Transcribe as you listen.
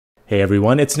Hey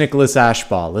everyone, it's Nicholas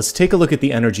Ashbaugh. Let's take a look at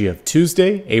the energy of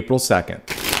Tuesday, April 2nd.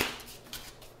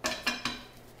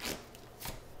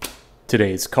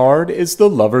 Today's card is the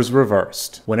Lovers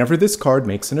Reversed. Whenever this card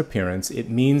makes an appearance, it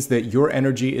means that your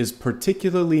energy is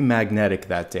particularly magnetic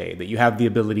that day, that you have the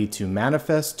ability to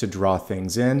manifest, to draw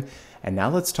things in. And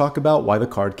now let's talk about why the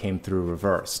card came through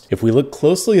reversed. If we look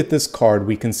closely at this card,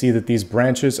 we can see that these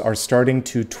branches are starting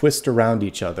to twist around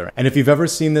each other. And if you've ever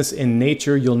seen this in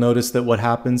nature, you'll notice that what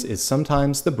happens is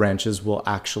sometimes the branches will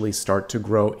actually start to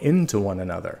grow into one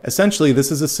another. Essentially, this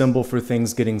is a symbol for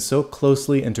things getting so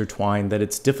closely intertwined that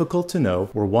it's difficult to know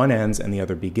where one ends and the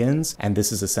other begins, and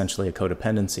this is essentially a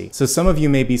codependency. So some of you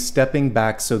may be stepping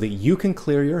back so that you can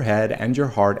clear your head and your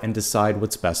heart and decide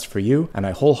what's best for you, and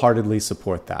I wholeheartedly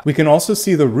support that. We can also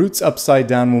see the roots upside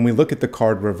down when we look at the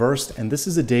card reversed, and this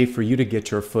is a day for you to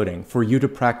get your footing, for you to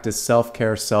practice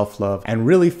self-care, self-love, and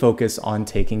really focus on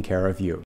taking care of you.